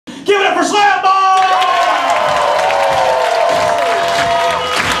Give it up for Slamball!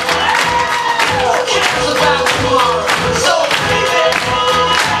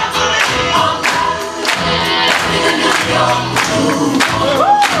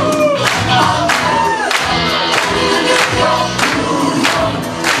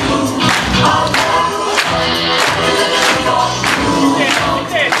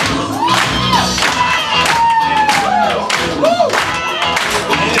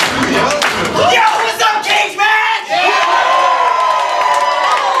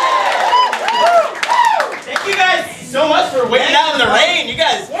 Waiting out in the rain, you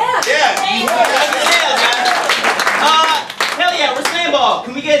guys. Yeah. Hell yeah, we're Slamball.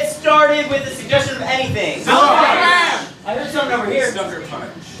 Can we get started with a suggestion of anything? I heard something over here. Sucker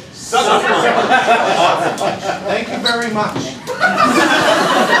punch. Sucker punch. Thank you very much.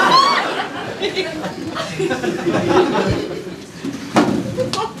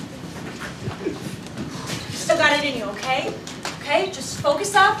 You still got it in you, okay? Okay, just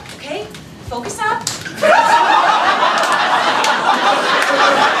focus up, okay? Focus up.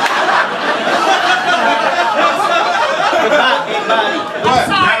 What?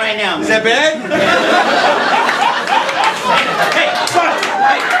 Not right now. Is that bad? Hey,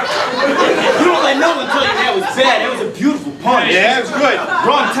 you don't let no one tell you that was bad. That was a beautiful punch. Yeah, it was good.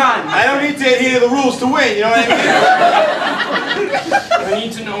 Wrong time. I don't need to adhere to the rules to win, you know what I mean? I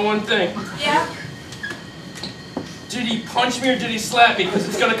need to know one thing. Yeah? Did he punch me or did he slap me? Because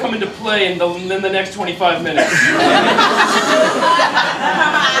it's going to come into play in the next 25 minutes.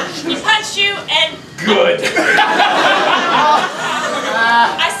 He punched you and... Good.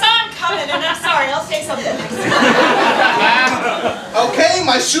 I saw him coming and I'm sorry, I'll say something next time. Okay,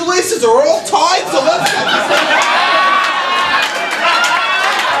 my shoelaces are all tied, so let's go.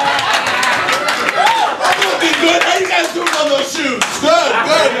 I'm looking good. How you guys doing on those shoes? Good,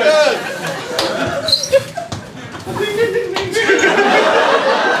 good, good.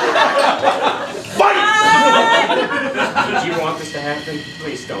 Did you want this to happen?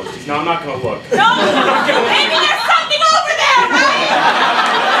 Please don't. No, I'm not going to look. No! Maybe there's something over there, right?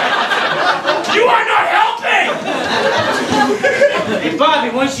 You are not helping! Hey, Bobby,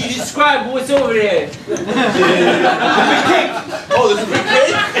 why don't you describe what's over there? Oh, there's a big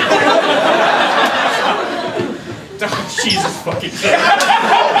cake? Oh, Jesus fucking Christ.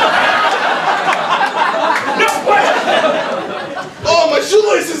 No way! Oh, my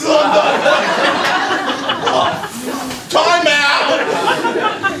shoelaces are undone. Time out!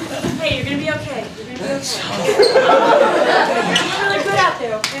 Hey, you're gonna be okay. You're gonna be okay. You're really good out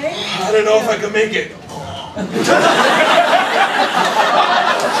there, okay? I don't know if I can make it. You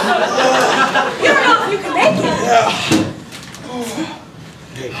don't know if you can make it.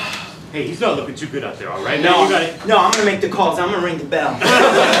 Yeah. Hey, he's not looking too good out there, all right? No, You got it. no, I'm gonna make the calls. I'm gonna ring the bell. All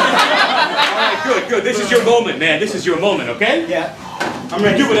right, good, good. This is your moment, man. This is your moment, okay? Yeah, I'm You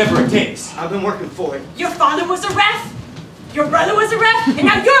ready. do whatever it takes. I've been working for it. Your father was a ref, your brother was a ref, and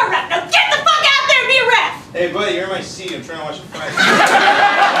now you're a ref. Now get the fuck out there and be a ref! Hey, buddy, you're in my seat. I'm trying to watch the fight.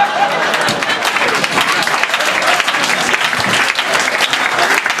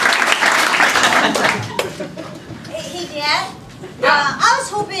 Hey, Dad. I was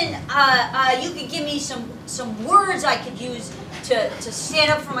hoping you could give me some words I could use to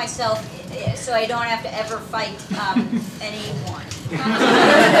stand up for myself, so I don't have to ever fight anyone.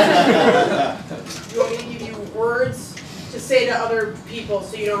 You want me to give you words to say to other people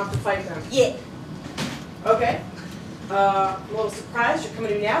so you don't have to fight them? Yeah. Okay. I'm a little surprised you're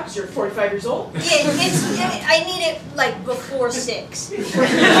coming to me now because you're 45 years old. Yeah, I need it like before 6.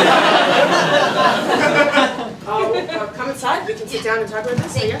 Come inside. We can sit down and talk about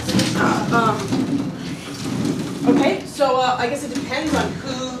this. Yes. Okay. So I guess it depends on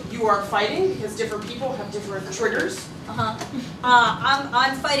who you are fighting because different people have different triggers.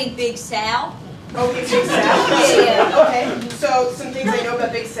 I'm fighting Big Sal. Oh, Big Sal. Yeah. Okay. So some things I know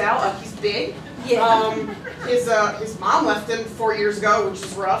about Big Sal. He's big. Yeah. His mom left him 4 years ago, which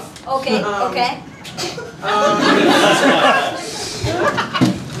is rough. Okay. Okay.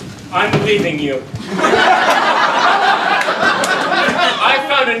 I'm leaving you. I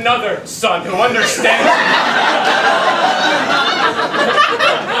found another son who understands me.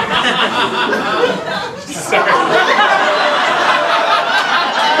 Sorry.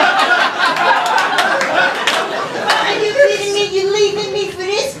 Are you kidding me? You leaving me for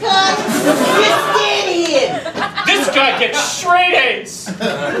this guy? Just stand here. This guy gets straight A's.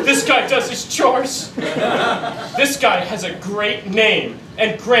 This guy does his chores. This guy has a great name.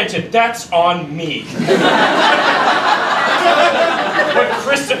 And granted, that's on me. But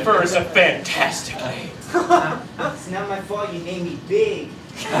Christopher is a fantastic name. It's not my fault you named me Big.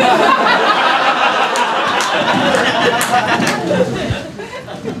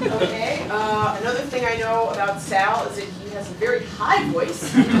 I know about Sal is that he has a very high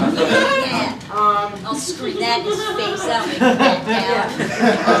voice. Yeah. I'll scream that in his face. That'll make him back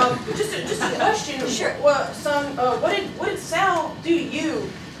down. Just a question. Sure. Well, son, what did Sal do to you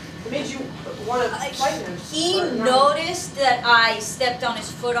that made you want to fight him? He Or not? noticed that I stepped on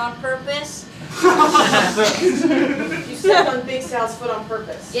his foot on purpose. You stepped on Big Sal's foot on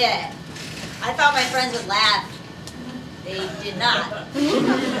purpose. Yeah. I thought my friends would laugh. They did not.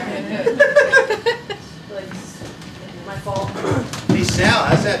 Like, my fault. Hey Sal,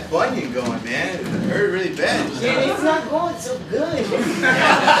 how's that bunion going, man? It hurt really bad. It's not going so good.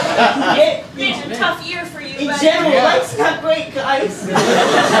 It's a tough year for you, In but general, life's not great, guys.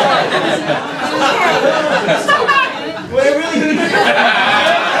 What I really need.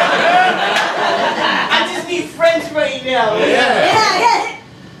 I just need friends right now. Yeah.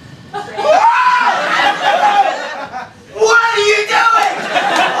 What are you doing?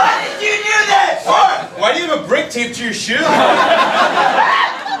 What did you do that for? Why do you have a brick taped to your shoe?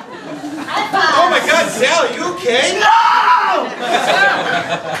 High five. Oh my God, Sal, are you okay? No!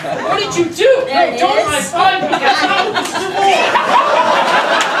 What did you do? There it Don't is. I find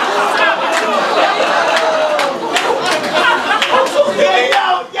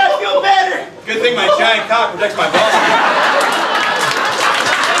Yeah, I feel better. Good thing my giant cock protects my balls.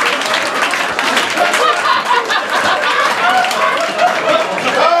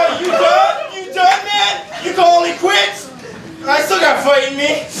 You done? You done, man? You call it quits? I still got fighting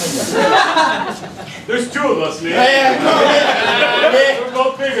me. There's two of us, man. Yeah, come on, man. We're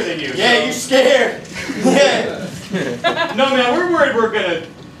both bigger than you. Yeah, you scared. Yeah. No, man, we're worried we're gonna,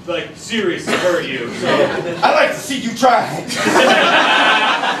 like, seriously hurt you. So. I'd like to see you try.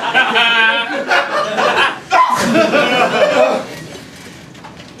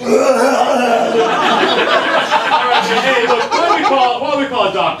 Hey, look, why don't we call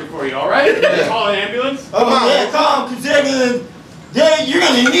a doctor for you, all right? Call an ambulance? Oh, yeah, come on, because you're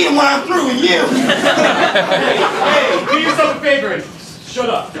going to need him when I'm through with you. Hey, do yourself a favor and shut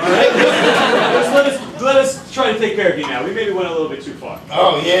up, all right? Just let us try to take care of you now. We maybe went a little bit too far.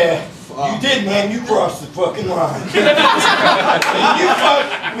 Oh, yeah. You did, man. You crossed the fucking line. And you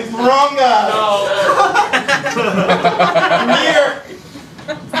fucked with the wrong guy. Come here.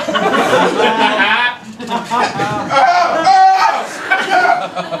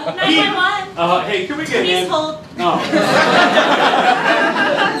 Hey, can we get please in? hold. Oh.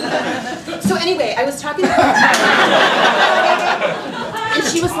 So anyway, I was talking to her, and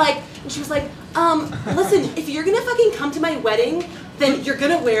she was like, listen, if you're gonna fucking come to my wedding, then you're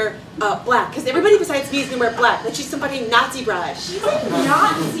gonna wear black, because everybody besides me is gonna wear black. Like she's some fucking Nazi bride. She's a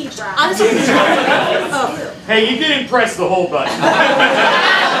Nazi bride. Honestly, oh. Hey, you didn't press the whole button.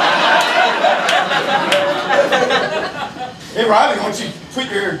 Hey, Riley, why don't you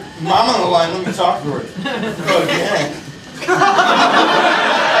put your mom on the line? Let me talk to her. Oh, yeah.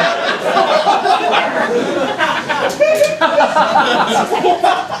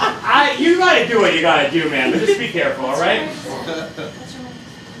 You gotta do what you gotta do, man. But just be careful, all right?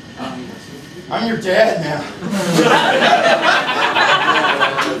 I'm your dad now.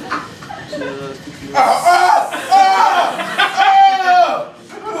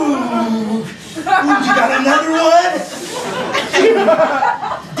 Ooh, you got another one?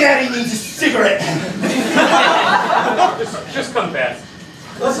 Daddy needs a cigarette. Just come fast.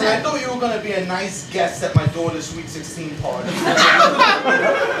 Listen, I thought you were going to be a nice guest at my daughter's Sweet 16 party.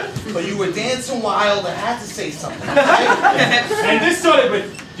 But you were dancing wild. I had to say something, okay? And this started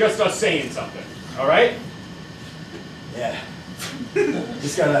with just us saying something, all right? Yeah.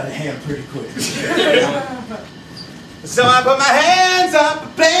 This got out of hand pretty quick. So I put my hands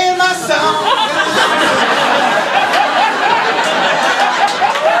up, playing my song.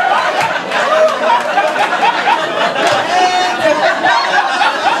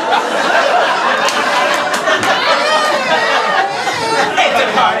 It's a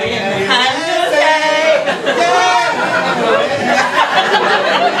party in the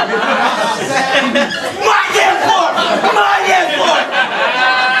My damn floor! My damn floor!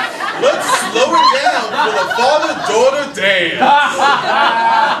 Let's slow it down for the father-daughter dance.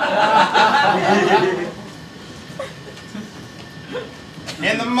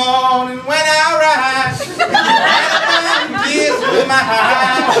 In the morning when I rise, and kiss with my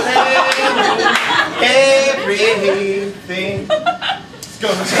eyes, everything. Let's go.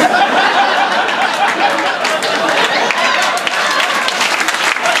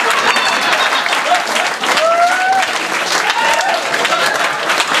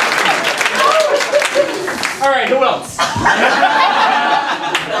 All right, who else? Come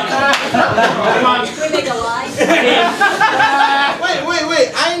on. Can we make a line? Wait.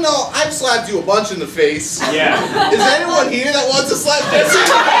 I know Well, I've slapped you a bunch in the face. Yeah. Is anyone here that wants to slap Jesse?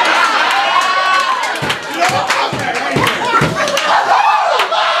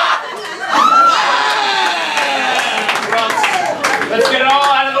 Let's get it all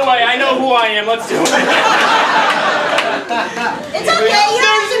out of the way. I know who I am. Let's do it. It's okay. You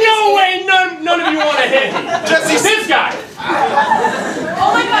don't have to There's no way none of you want to hit me. Jesse, This guy.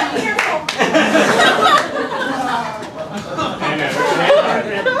 Oh my God, careful.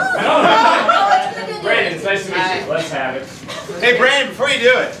 Brandon, it's nice to meet you. Let's have it. Hey, Brandon, before you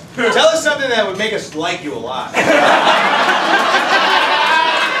do it, tell us something that would make us like you a lot.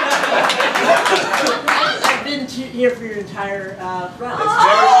 I've been here for your entire run. I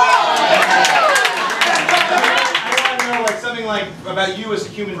want to know like something like about you as a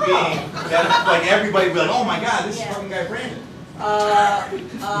human being that like everybody would be like, oh my God, this is fucking guy Brandon. I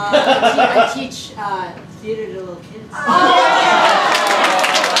teach theater to little kids.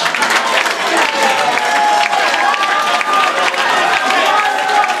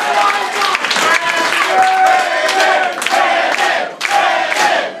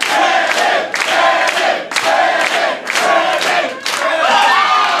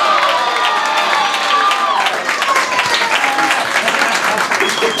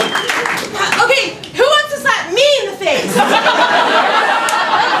 Okay, who wants to slap me in the face? Come on,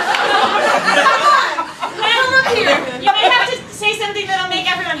 come up here. You may have to say something that'll make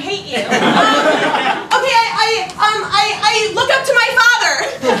everyone hate you. Okay, I look up to my father.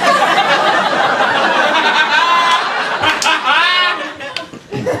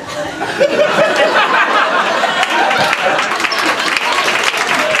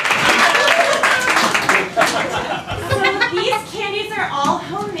 So these candies are all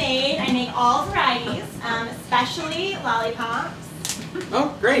homemade. I make all varieties, especially lollipops,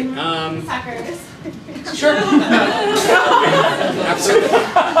 Oh, great. suckers. Sure. Absolutely.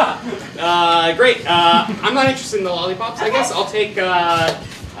 Great. I'm not interested in the lollipops. I guess I'll take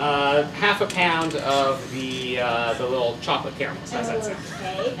half a pound of the little chocolate caramels. How's that sound?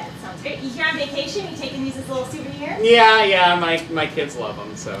 Okay, that sounds great. You here on vacation? You taking these as little souvenirs? Yeah. My kids love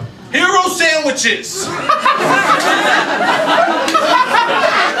them. So. Hero sandwiches!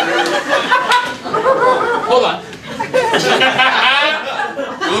 Hold on.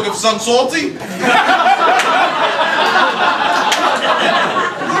 You looking for something salty?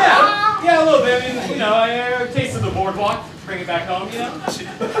 Yeah, a little bit. I mean, you know, I tasted the boardwalk. Bring it back home, you know.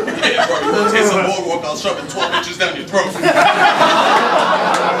 Yeah, bro, you taste the boardwalk, I'll shove it 12 inches down your throat. You do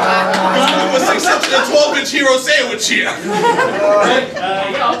a 612-inch hero sandwich here.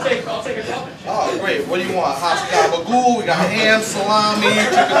 Yeah, I'll take a 12-inch. Oh, great. What do you want? Hot gabagool, we got ham, salami,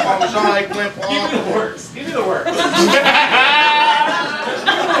 chicken parmesan, eggplant Give me parm. the works. Give me the works.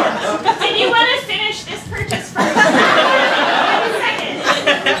 Did you want to finish this purchase first?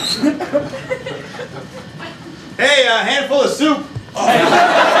 Hey, a handful of soup. Come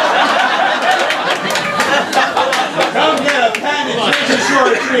get a pan and change a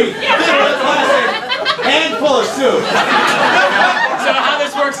short treat. Handful of soup. So how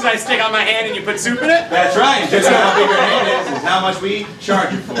this works is I stick out my hand and you put soup in it? That's right. Just how big your hand is how much we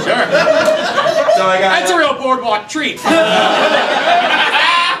charge you for. Sure. So I got. That's a real boardwalk treat.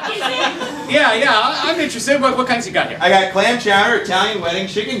 Yeah, I'm interested. What kinds you got here? I got clam chowder, Italian wedding,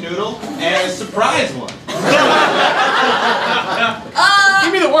 chicken noodle, and a surprise one.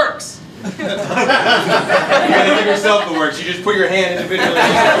 Give me the works. You gotta give yourself the works. You just put your hand individually.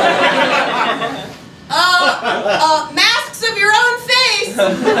 Masks of your own face,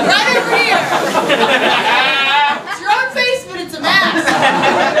 right over here. It's your own face, but it's a mask.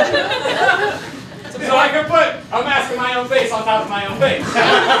 So I can put a mask of my own face on top of my own face.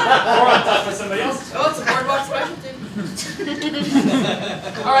 Or on top of somebody else's. Oh, it's a boardwalk specialty.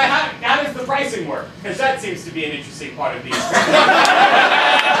 All right, how does the pricing work? Because that seems to be an interesting part of the experience.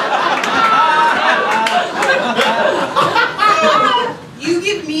 You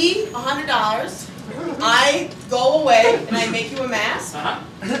give me $100. I go away and I make you a mask. I'm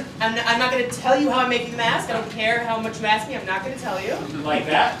not going to tell you how I'm making the mask. I don't care how much you ask me. I'm not going to tell you. Like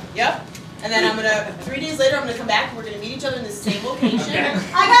that? Yep. And then 3 days later, I'm going to come back and we're going to meet each other in the same location. Okay.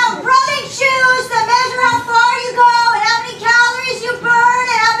 I got running shoes that measure how far you go and how many calories you burn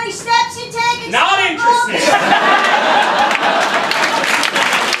and how many steps you take. And Not interested.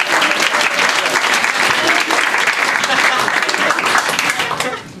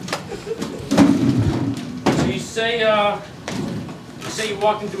 So you say you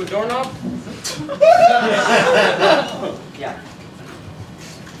walked into a doorknob? Yeah.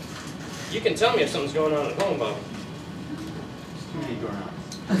 You can tell me if something's going on at home, Bobby. Too many doorknobs.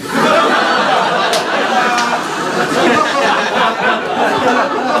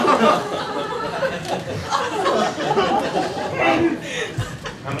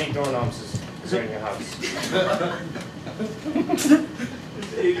 84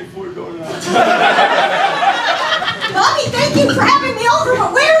 going on. Mommy, thank you for having me over,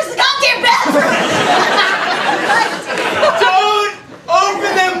 but where is the goddamn bathroom? Don't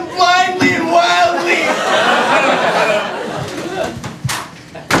open them blindly and wildly.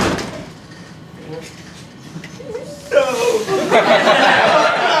 No.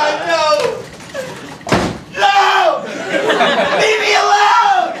 God, no. No. Leave me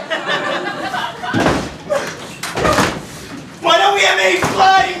alone. Why don't we have 8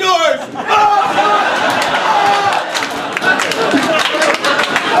 sliding doors?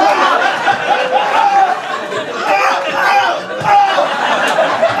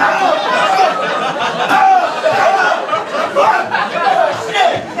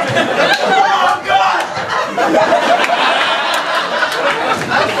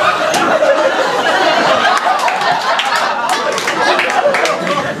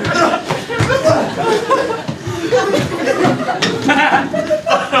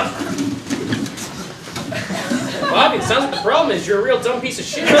 Bobby, it sounds like the problem is you're a real dumb piece of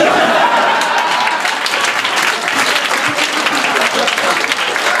shit.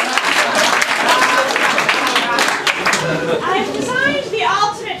 I've designed the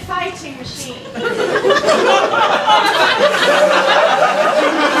ultimate fighting machine.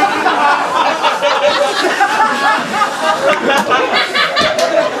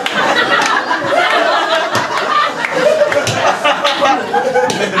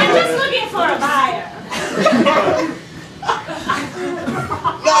 I'm just looking for a buyer.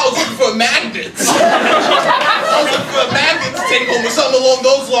 No, I was looking for magnets. I was looking for a magnet to take home or something along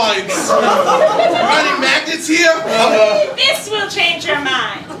those lines. Are there any magnets here? This will change your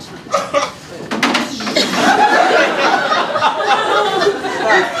mind.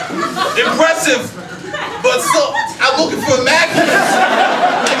 Impressive, but still, I'm looking for magnets.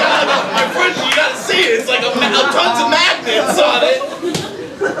 I got my fridge, you gotta see it. It's like tons of magnets on it.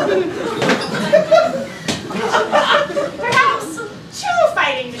 Perhaps two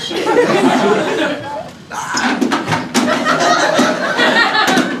fighting machines.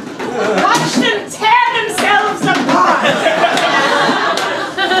 Watch them tear themselves apart.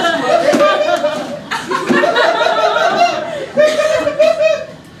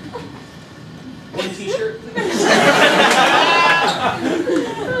 One t-shirt.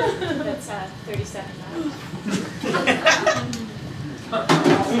 That's $37.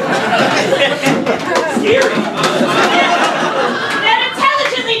 Scary. They're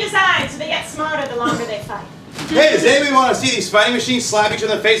intelligently designed, so they get smarter the longer they fight. Hey, does anybody want to see these fighting machines slap each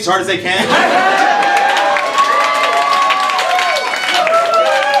other in the face as hard as they can?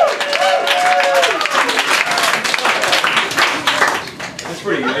 That's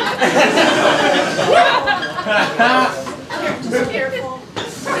pretty good. Just careful.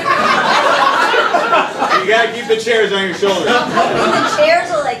 You gotta keep the chairs on your shoulders. The chairs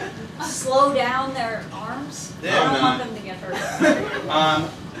will like slow down their arms. I Yeah, don't no. want them to get hurt.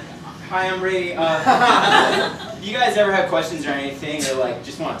 Hi, I'm Brady. You guys ever have questions or anything, or like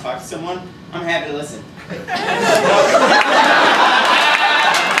just want to talk to someone? I'm happy to listen.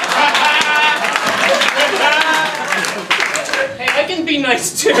 Hey, I can be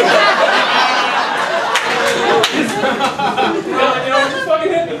nice too. Just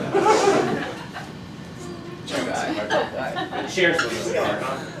fucking hit me. Cheers for this guy.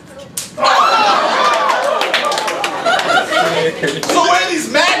 So where are these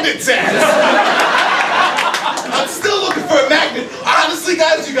magnets at? I'm still looking for a magnet. Honestly,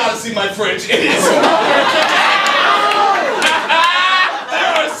 guys, you gotta see my fridge. It is. There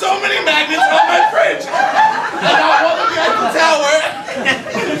are so many magnets on my fridge. I got one looking at the tower.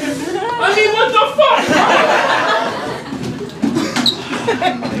 I mean, what the fuck?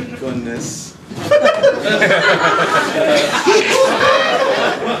 Oh my goodness.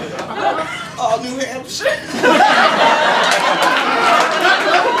 Oh, New Hampshire.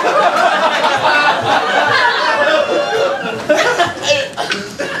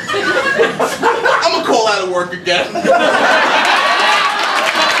 I'm gonna call out of work again.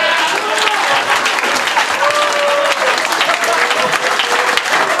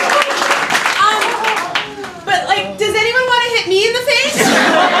 But like, does anyone want to hit me in the face?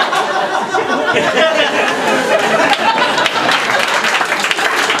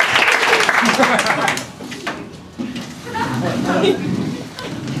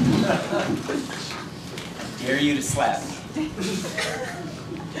 Dare you to slap.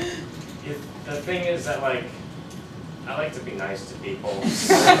 The thing is that, like, I like to be nice to people. And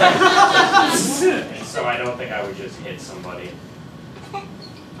so I don't think I would just hit somebody.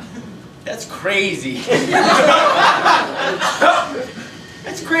 That's crazy.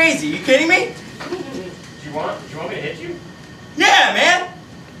 That's crazy. You kidding me? You you want me to hit you? Yeah, man.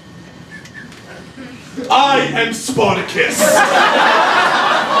 I am Spartacus.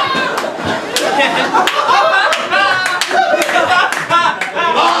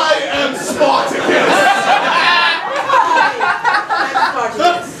 I am Spartacus.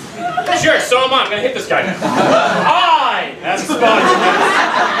 Sure, so am I. I'm gonna hit this guy now. I am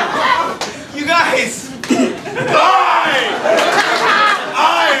Spartacus. You guys.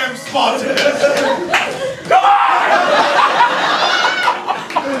 I am Spartacus.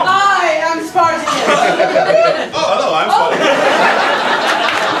 I am Spartacus. Oh, hello, I'm Spartacus.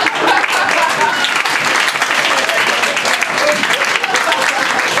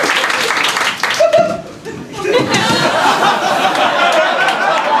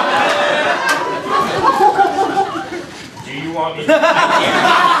 Do you want me to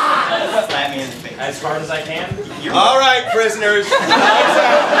Slap me in the face. as hard as I can? All right, prisoners.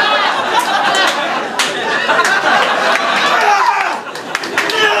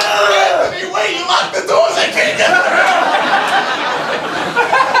 Anthony, wait, you locked the doors. I can't get through.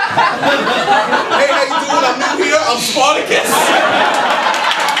 Hey, how you doing? I'm new here. I'm Spartacus.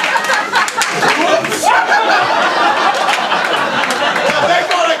 Whoops. Thank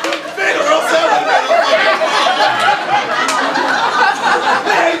God I couldn't fit, or else that would have been a fucking problem.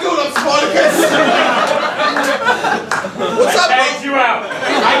 Hey, how you doing? I'm Spartacus. What's up, I tagged you out. I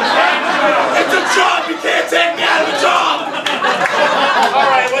tagged you out. It's a job. You can't take me out of a job. All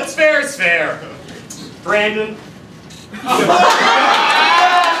right, what's fair is fair. Brandon.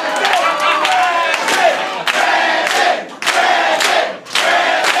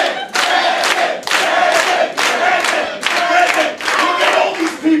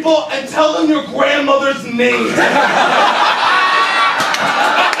 People and tell them your grandmother's name. Tell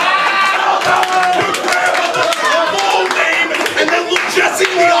them your grandmother's full name and then look Jesse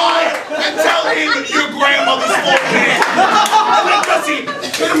in the eye and tell him your grandmother's full name. And then Jesse,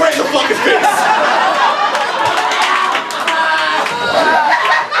 hit him right in the fucking face.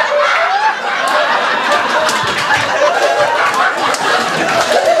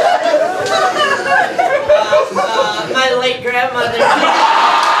 My late grandmother.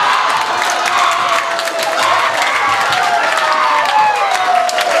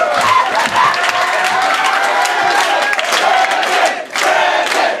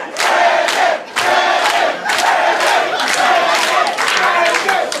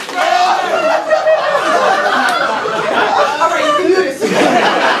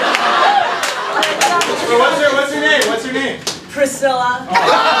 What's her name? Priscilla.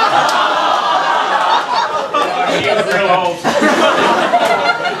 She's real old.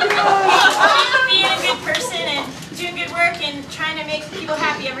 Being a good person and doing good work and trying to make people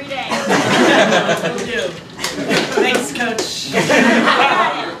happy every day. Will do. Thanks, Coach.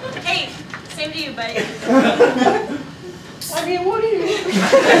 Hey, same to you, buddy. I mean, what are you?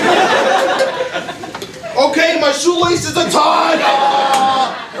 Okay, my shoelaces are tied.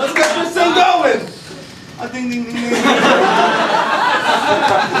 Let's get this thing going. Ding, ding, ding, ding.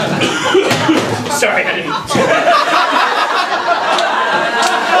 Sorry, I didn't.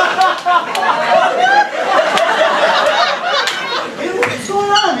 What's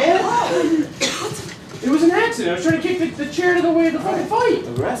going on, man? It was an accident. I was trying to kick the chair to the way of the fucking fight.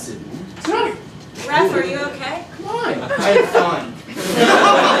 Aggressive, man. It's not a... Ref, are you okay? Come on. I had fun.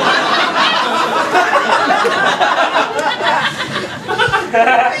 I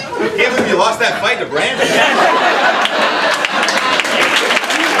can't believe you lost that fight to Brandon.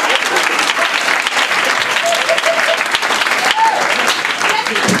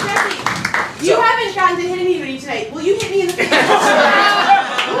 You haven't gotten to hit anybody tonight. Will you hit me in the face?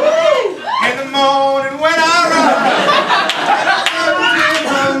 In the morning when I run.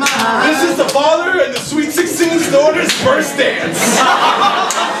 This is the father and the Sweet 16's daughter's first dance.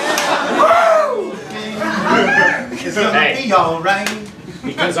 It's gonna be alright.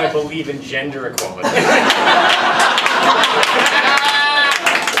 Because I believe in gender equality.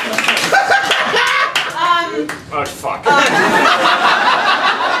 Oh, fuck.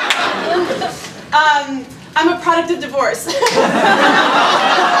 I'm a product of divorce. You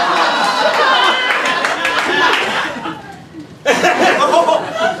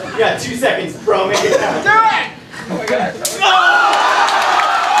got 2 seconds, bro. Make it count. Do it! Oh my god.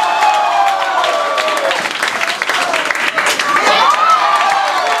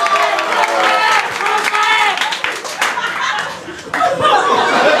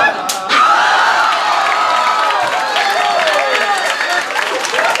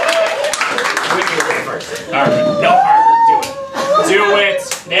 Alright, no harder. Do it. Do it.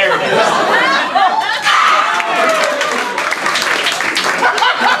 There it is.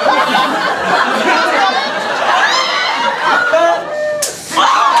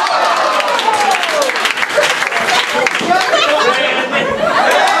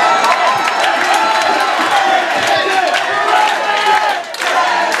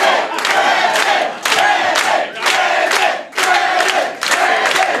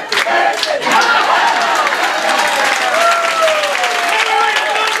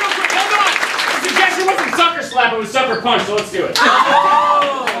 sucker punch, so let's do it.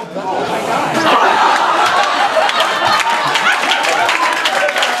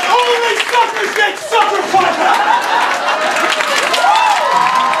 Only suckers get sucker punched!